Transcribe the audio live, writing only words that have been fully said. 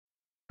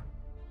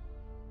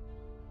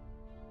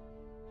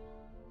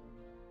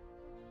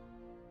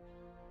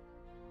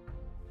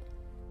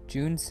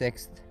June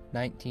 6,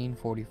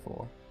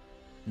 1944,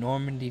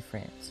 Normandy,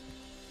 France.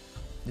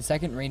 The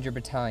 2nd Ranger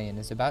Battalion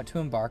is about to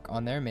embark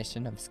on their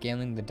mission of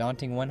scaling the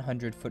daunting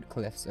 100-foot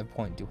cliffs of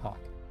Pointe du Hoc.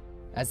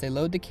 As they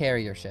load the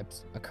carrier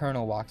ships, a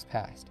colonel walks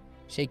past,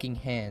 shaking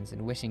hands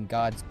and wishing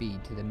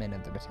Godspeed to the men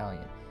of the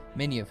battalion,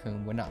 many of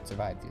whom would not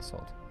survive the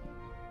assault.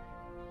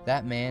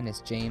 That man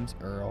is James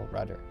Earl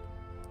Rudder,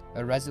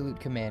 a resolute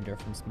commander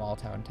from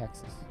small-town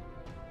Texas.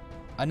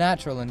 A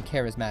natural and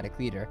charismatic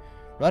leader,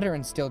 Rudder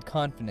instilled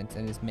confidence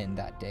in his men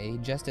that day,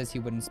 just as he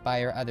would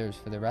inspire others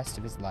for the rest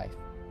of his life.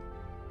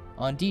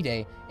 On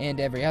D-Day, and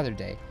every other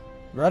day,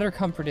 Rudder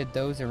comforted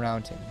those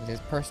around him with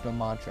his personal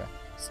mantra,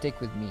 "Stick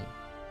with me."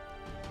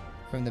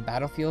 From the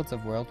battlefields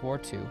of World War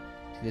II,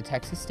 to the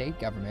Texas state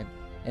government,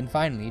 and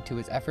finally to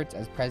his efforts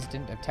as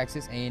president of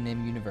Texas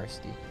A&M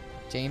University,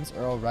 James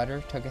Earl Rudder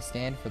took a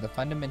stand for the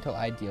fundamental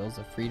ideals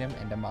of freedom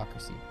and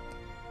democracy.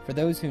 For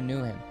those who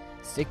knew him,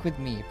 "Stick with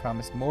me"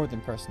 promised more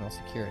than personal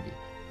security.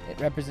 It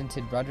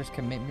represented Rudder's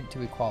commitment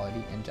to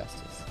equality and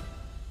justice.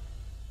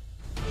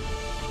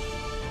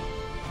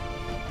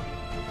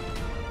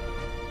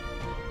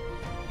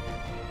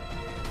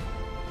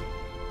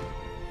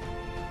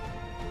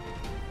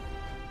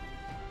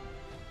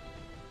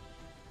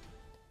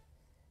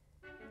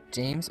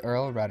 James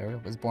Earl Rudder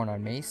was born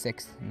on May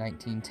 6,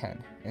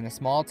 1910, in a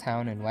small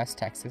town in West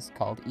Texas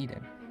called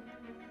Eden.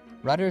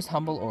 Rudder's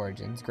humble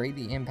origins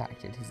greatly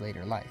impacted his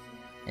later life,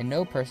 and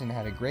no person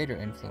had a greater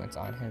influence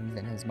on him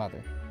than his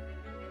mother.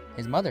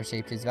 His mother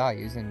shaped his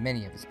values and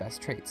many of his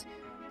best traits.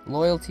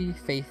 Loyalty,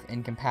 faith,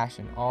 and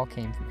compassion all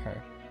came from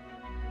her.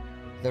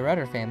 The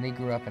Rudder family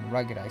grew up in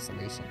rugged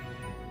isolation.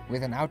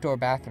 With an outdoor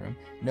bathroom,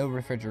 no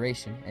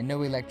refrigeration, and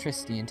no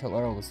electricity until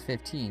Earl was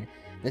 15,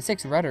 the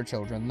 6 Rudder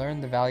children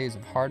learned the values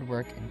of hard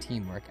work and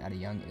teamwork at a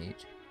young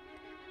age.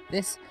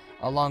 This,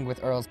 along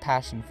with Earl's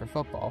passion for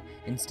football,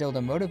 instilled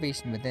a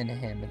motivation within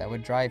him that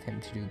would drive him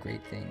to do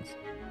great things.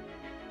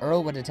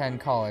 Earl would attend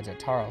college at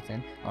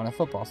Tarleton on a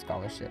football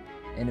scholarship,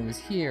 and it was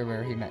here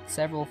where he met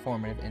several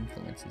formative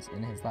influences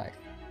in his life.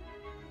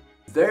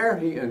 There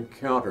he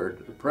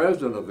encountered the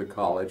president of the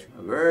college,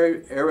 a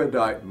very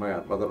erudite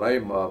man by the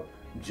name of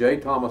J.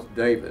 Thomas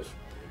Davis.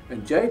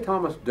 And J.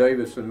 Thomas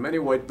Davis in many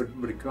ways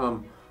would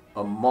become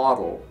a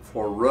model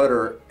for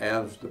Rudder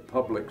as the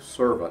public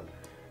servant.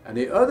 And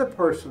the other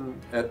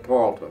person at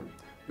Tarleton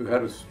who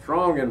had a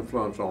strong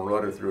influence on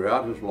Rudder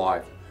throughout his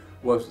life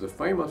was the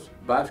famous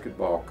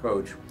basketball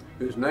coach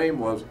whose name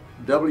was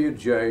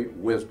W.J.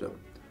 Wisdom.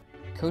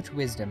 Coach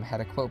Wisdom had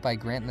a quote by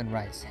Grantland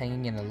Rice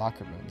hanging in the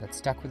locker room that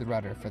stuck with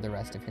Rudder for the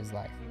rest of his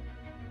life.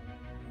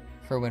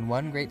 "For when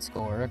one great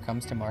scorer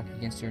comes to mark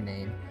against your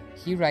name,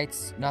 he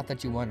writes not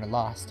that you won or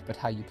lost, but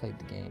how you played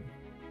the game."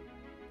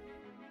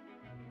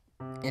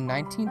 In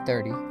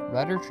 1930,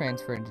 Rudder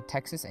transferred to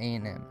Texas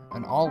A&M,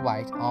 an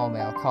all-white,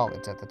 all-male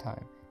college at the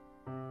time.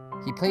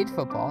 He played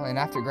football, and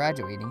after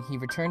graduating, he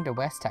returned to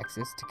West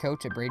Texas to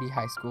coach at Brady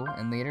High School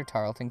and later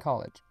Tarleton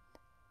College.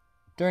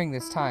 During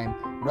this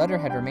time, Rudder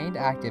had remained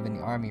active in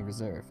the Army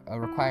Reserve, a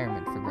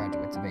requirement for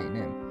graduates of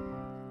A&M.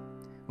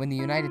 When the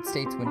United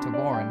States went to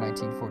war in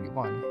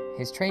 1941,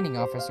 his training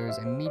officers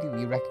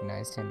immediately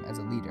recognized him as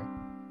a leader.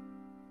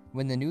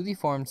 When the newly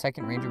formed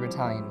 2nd Ranger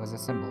Battalion was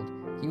assembled,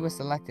 he was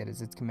selected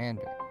as its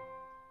commander.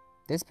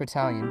 This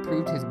battalion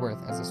proved his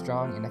worth as a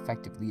strong and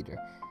effective leader.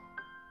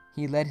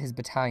 He led his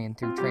battalion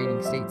through training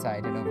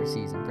stateside and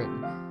overseas in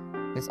Britain.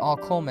 This all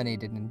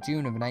culminated in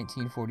June of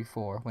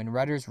 1944 when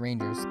Rudder's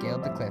Rangers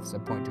scaled the cliffs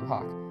of Pointe du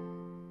Hoc.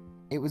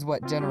 It was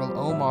what General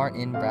Omar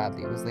N.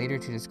 Bradley was later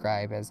to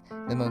describe as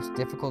the most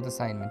difficult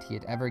assignment he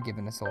had ever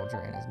given a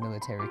soldier in his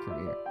military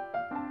career.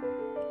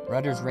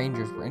 Rudder's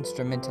Rangers were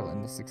instrumental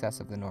in the success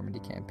of the Normandy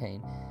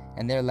campaign,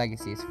 and their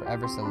legacy is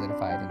forever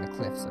solidified in the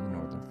cliffs of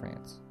northern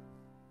France.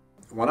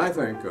 When I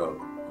think of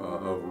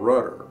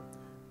Rudder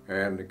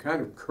and the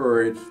kind of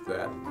courage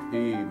that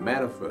he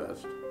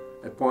manifests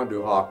at Pointe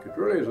du Hoc, it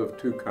really is of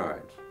two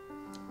kinds.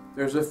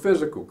 There's a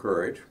physical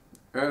courage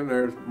and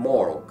there's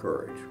moral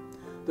courage.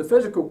 The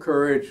physical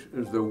courage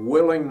is the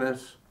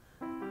willingness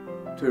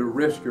to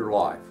risk your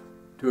life,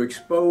 to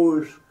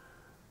expose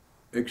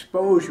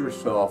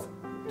yourself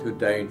to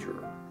danger.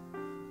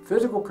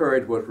 Physical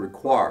courage was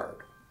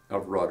required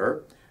of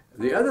Rudder.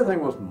 The other thing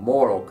was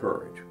moral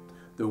courage,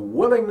 the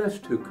willingness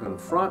to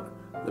confront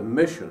the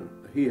mission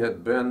that he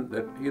had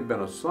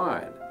been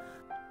assigned.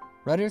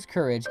 Rudder's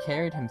courage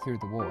carried him through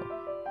the war.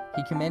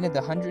 He commanded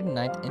the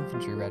 109th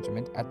Infantry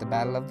Regiment at the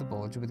Battle of the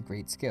Bulge with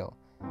great skill.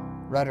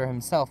 Rudder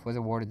himself was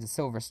awarded the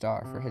Silver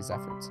Star for his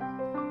efforts.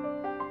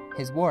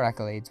 His war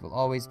accolades will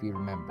always be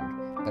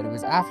remembered, but it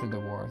was after the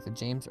war that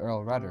James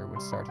Earl Rudder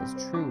would start his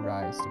true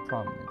rise to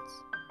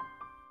prominence.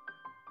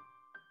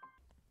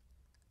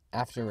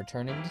 After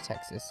returning to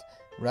Texas,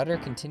 Rudder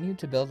continued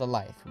to build a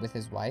life with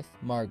his wife,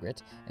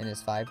 Margaret, and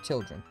his 5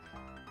 children.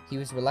 He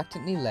was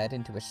reluctantly led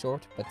into a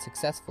short but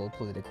successful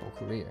political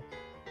career.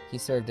 He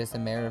served as the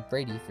mayor of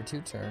Brady for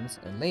 2 terms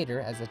and later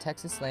as the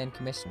Texas Land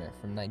Commissioner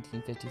from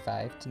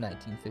 1955 to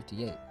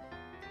 1958.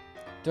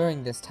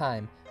 During this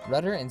time,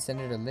 Rudder and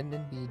Senator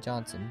Lyndon B.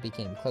 Johnson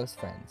became close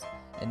friends,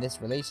 and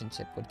this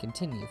relationship would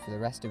continue for the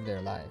rest of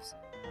their lives.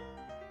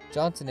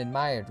 Johnson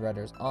admired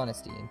Rudder's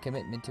honesty and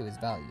commitment to his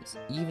values,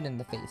 even in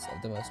the face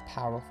of the most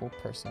powerful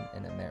person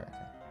in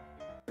America.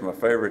 My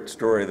favorite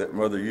story that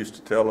Mother used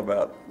to tell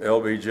about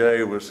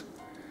LBJ was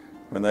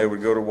when they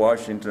would go to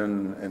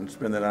Washington and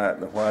spend the night in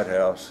the White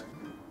House.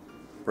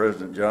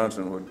 President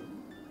Johnson would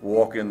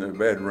walk in their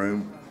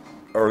bedroom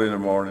early in the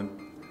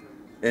morning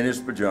in his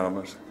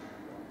pajamas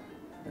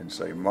and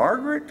say,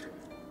 "Margaret,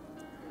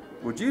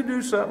 would you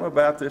do something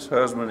about this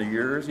husband of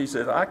yours?" He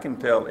said, "I can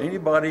tell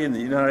anybody in the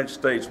United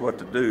States what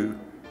to do,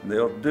 and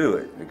they'll do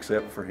it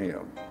except for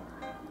him."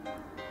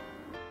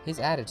 His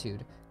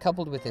attitude,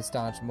 coupled with his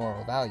staunch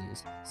moral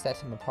values, set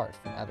him apart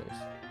from others.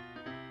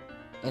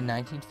 In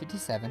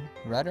 1957,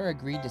 Rudder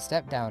agreed to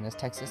step down as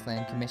Texas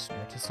Land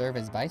Commissioner to serve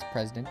as Vice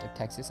President of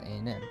Texas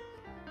A&M.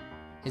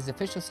 His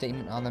official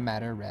statement on the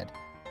matter read,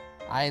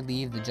 "I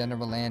leave the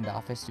General Land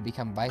Office to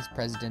become Vice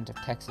President of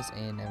Texas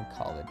A&M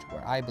College,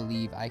 where I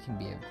believe I can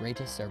be of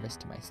greatest service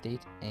to my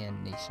state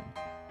and nation."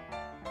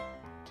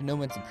 To no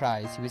one's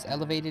surprise, he was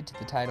elevated to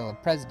the title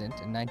of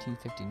President in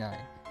 1959.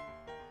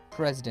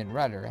 President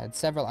Rudder had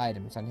several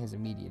items on his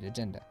immediate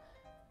agenda.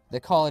 The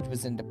college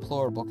was in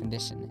deplorable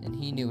condition, and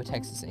he knew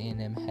Texas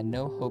A&M had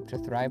no hope to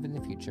thrive in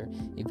the future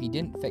if he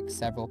didn't fix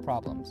several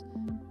problems.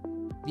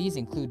 These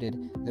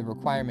included the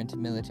requirement of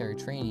military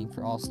training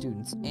for all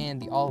students and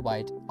the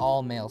all-white,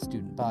 all-male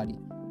student body.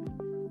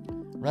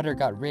 Rudder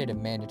got rid of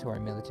mandatory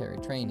military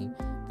training,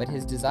 but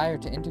his desire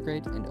to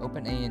integrate and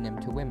open A&M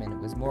to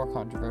women was more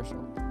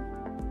controversial.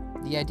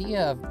 The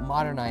idea of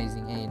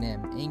modernizing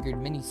A&M angered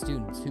many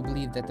students who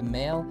believed that the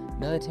male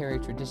military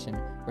tradition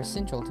was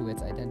central to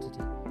its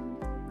identity.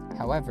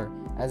 However,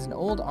 as an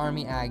old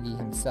Army Aggie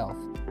himself,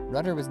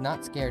 Rudder was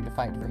not scared to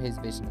fight for his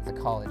vision of the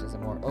college as a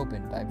more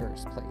open,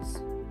 diverse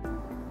place.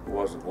 It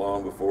wasn't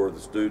long before the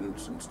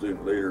students and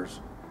student leaders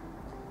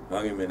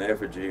hung him in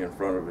effigy in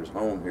front of his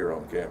home here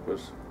on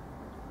campus,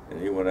 and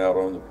he went out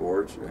on the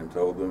porch and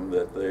told them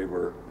that they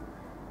were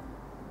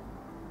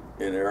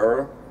in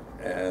error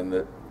and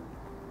that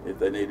if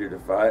they needed to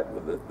fight,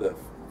 the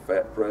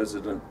fat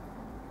president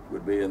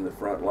would be in the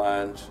front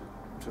lines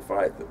to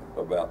fight them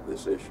about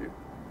this issue.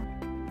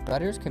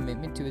 Rudder's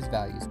commitment to his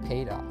values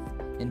paid off,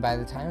 and by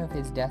the time of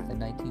his death in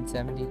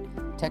 1970,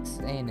 Texas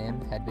A&M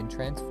had been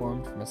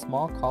transformed from a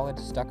small college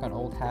stuck on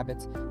old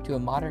habits to a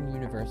modern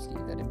university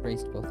that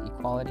embraced both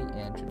equality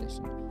and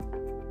tradition.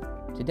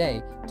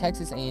 Today,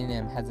 Texas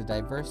A&M has a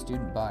diverse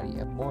student body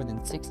of more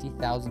than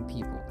 60,000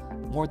 people,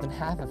 more than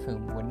half of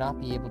whom would not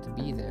be able to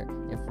be there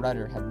if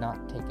Rudder had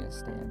not taken a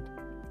stand.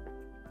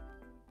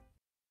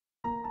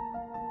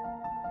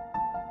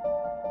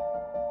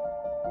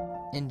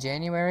 In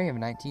January of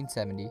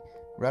 1970,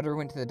 Rudder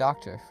went to the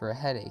doctor for a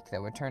headache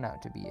that would turn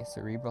out to be a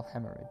cerebral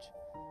hemorrhage.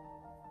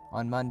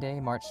 On Monday,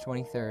 March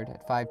 23rd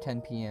at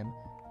 5:10 p.m.,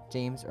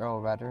 James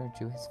Earl Rudder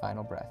drew his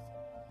final breath.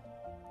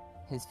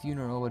 His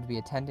funeral would be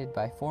attended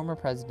by former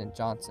President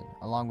Johnson,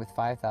 along with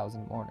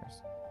 5,000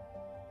 mourners.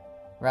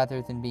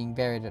 Rather than being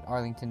buried at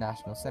Arlington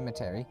National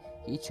Cemetery,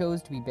 he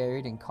chose to be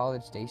buried in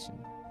College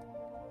Station.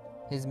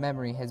 His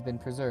memory has been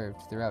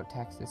preserved throughout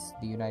Texas,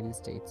 the United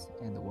States,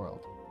 and the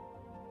world.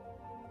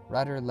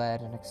 Rudder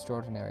led an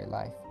extraordinary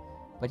life,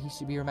 but he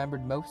should be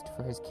remembered most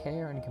for his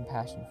care and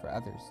compassion for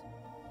others.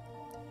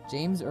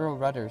 James Earl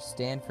Rudder's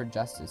stand for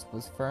justice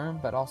was firm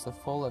but also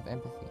full of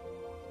empathy.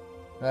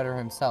 Rudder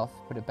himself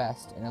put it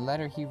best in a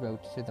letter he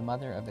wrote to the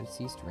mother of a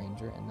deceased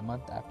ranger in the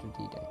month after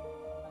D-Day.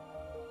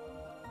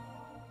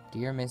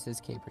 Dear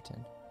Mrs.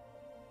 Caperton,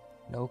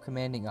 no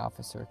commanding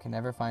officer can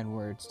ever find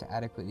words to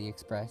adequately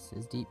express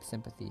his deep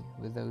sympathy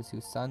with those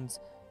whose sons,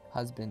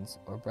 husbands,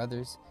 or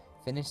brothers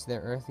finished their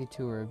earthly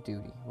tour of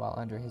duty while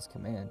under his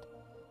command.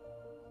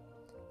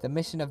 The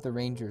mission of the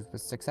Rangers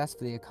was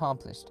successfully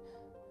accomplished,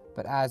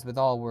 but as with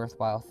all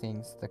worthwhile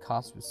things, the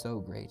cost was so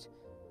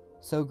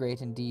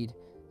great indeed,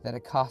 that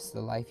it cost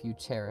the life you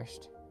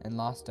cherished and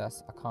lost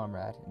us a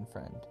comrade and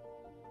friend.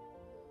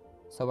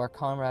 So our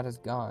comrade is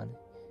gone,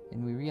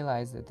 and we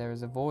realize that there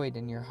is a void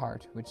in your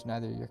heart which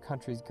neither your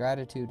country's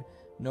gratitude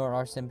nor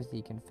our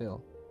sympathy can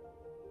fill.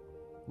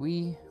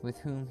 We, with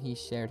whom he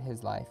shared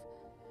his life,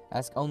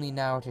 ask only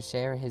now to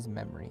share his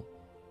memory,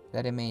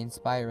 that it may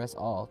inspire us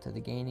all to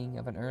the gaining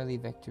of an early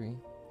victory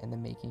and the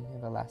making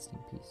of a lasting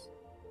peace.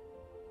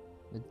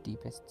 With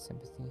deepest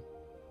sympathy,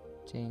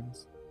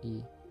 James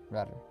E.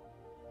 Rudder.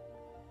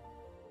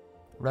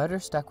 Rudder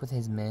stuck with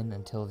his men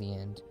until the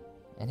end,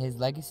 and his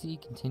legacy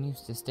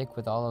continues to stick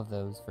with all of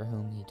those for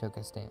whom he took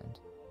a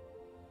stand.